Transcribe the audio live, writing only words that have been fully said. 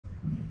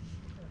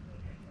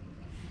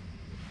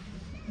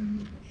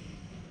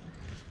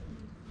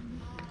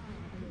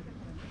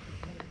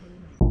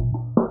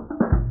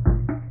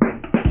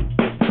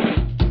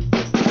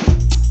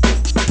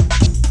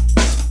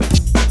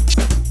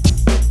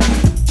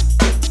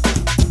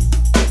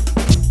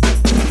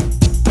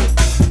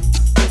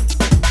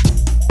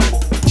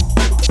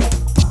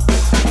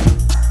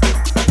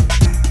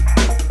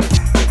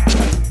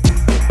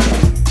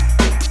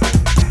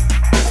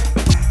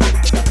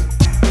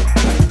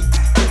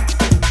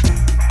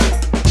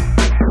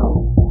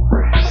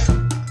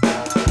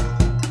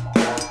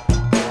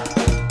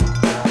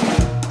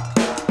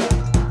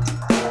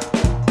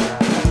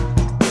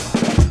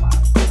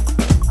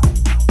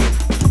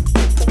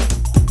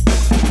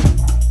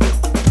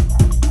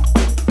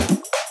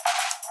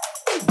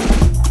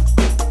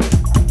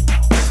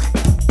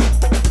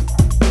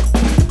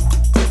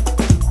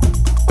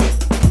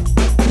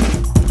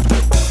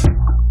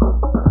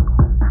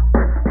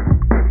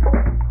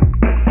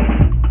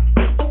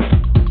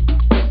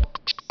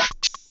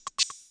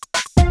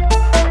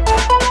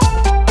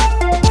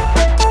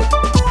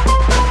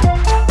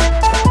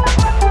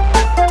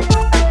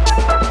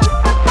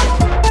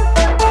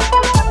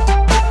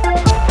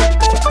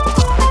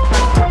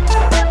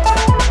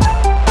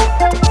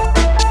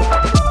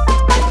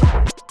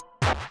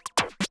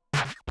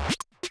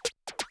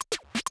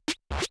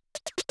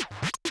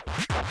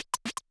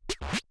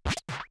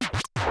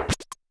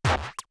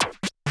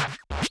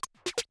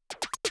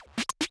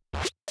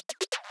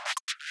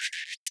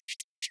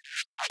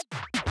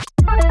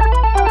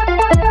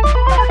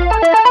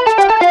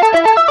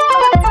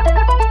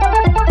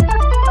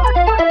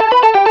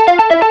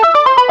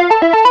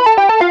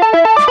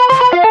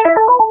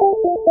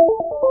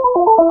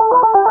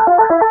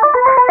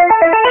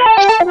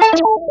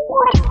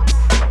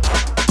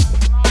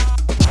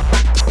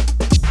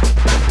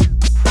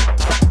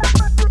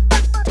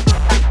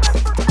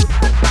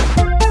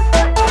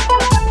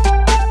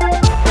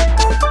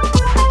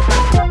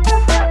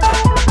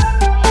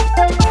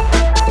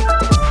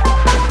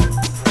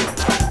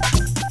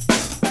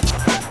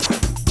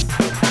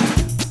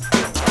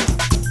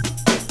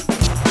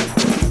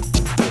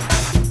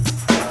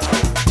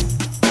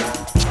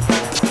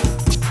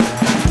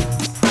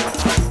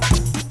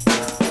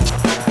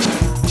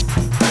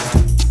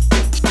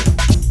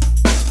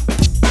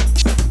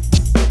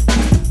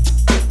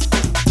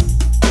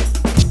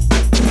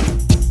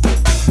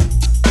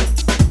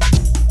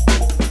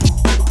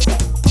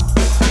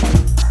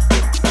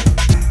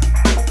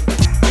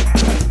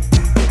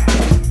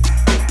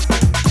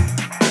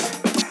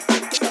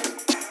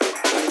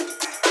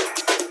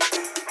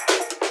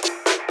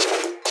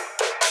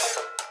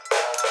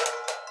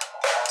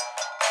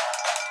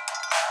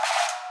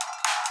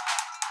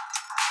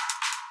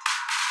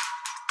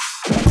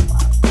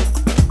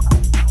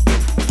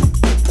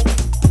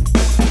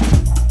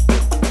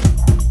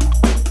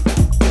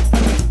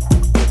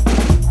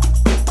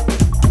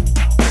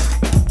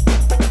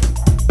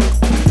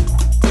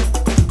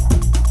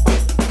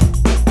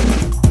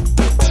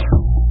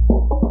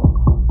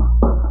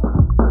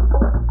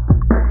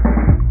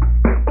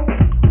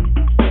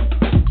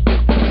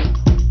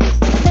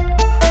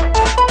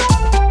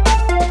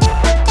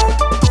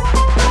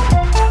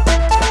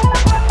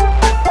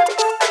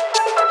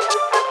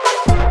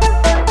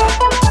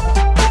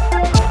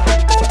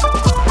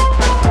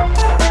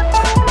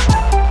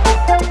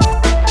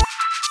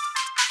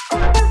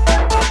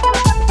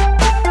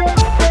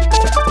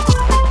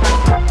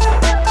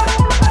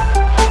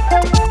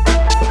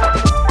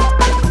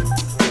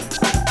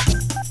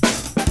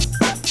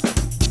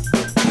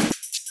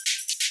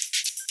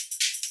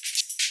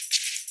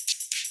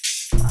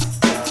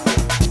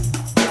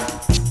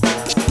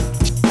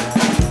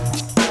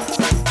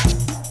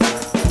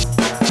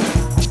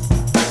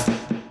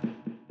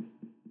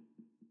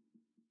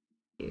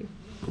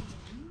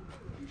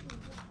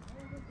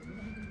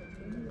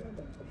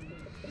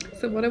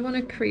So what I want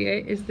to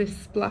create is this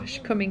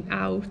splash coming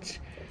out,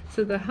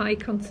 so the high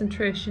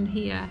concentration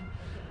here,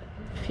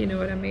 if you know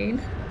what I mean.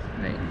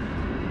 Right.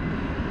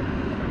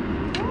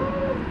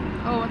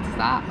 Oh, what's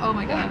that? Oh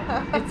my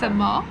god, it's a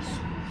moth.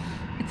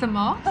 It's a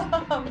moth?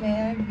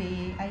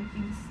 Maybe, I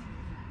think,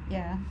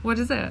 yeah. What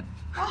is it?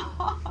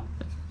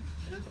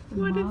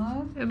 What is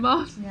a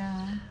moth?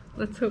 Yeah.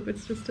 Let's hope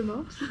it's just a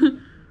moth.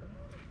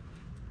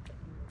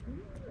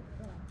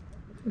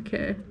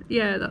 Okay,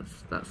 yeah,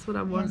 that's what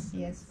I want. Yes,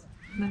 yes.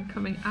 And then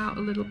coming out a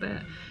little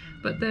bit,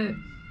 but the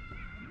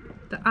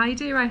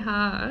idea I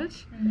had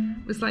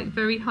was like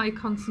very high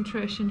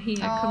concentration here,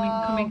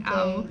 coming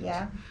out.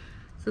 Yeah.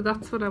 So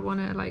that's what I want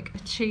to like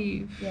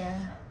achieve. Yeah,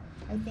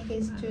 I think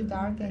it's too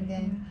dark, and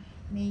then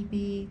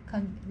maybe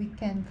we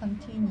can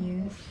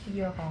continue to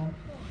your home.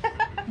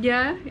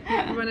 Yeah,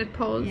 you want to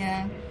pause?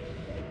 Yeah.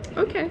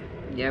 Okay.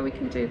 Yeah, we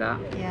can do that.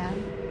 Yeah.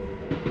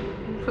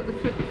 Put the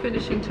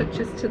finishing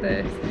touches to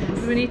this.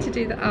 So we need to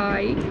do the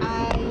eye,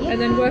 Yeah.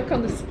 and then work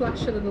on the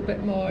splash a little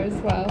bit more as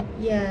well.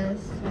 Yes,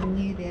 I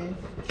need it.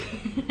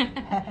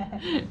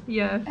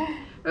 Yeah.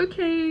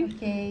 Okay.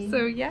 Okay.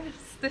 So yes,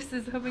 this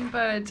is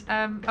Hummingbird,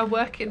 a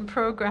work in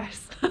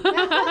progress.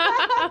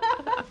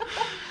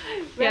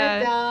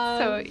 Well done.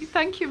 So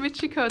thank you,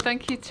 Michiko.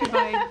 Thank you to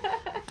my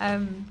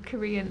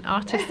Korean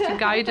artist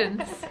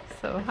guidance.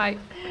 So hi.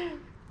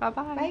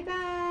 Bye-bye.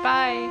 Bye-bye.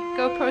 Bye.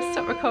 GoPro,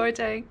 stop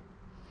recording.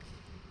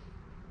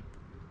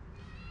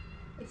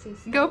 It is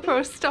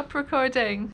GoPro, stop recording.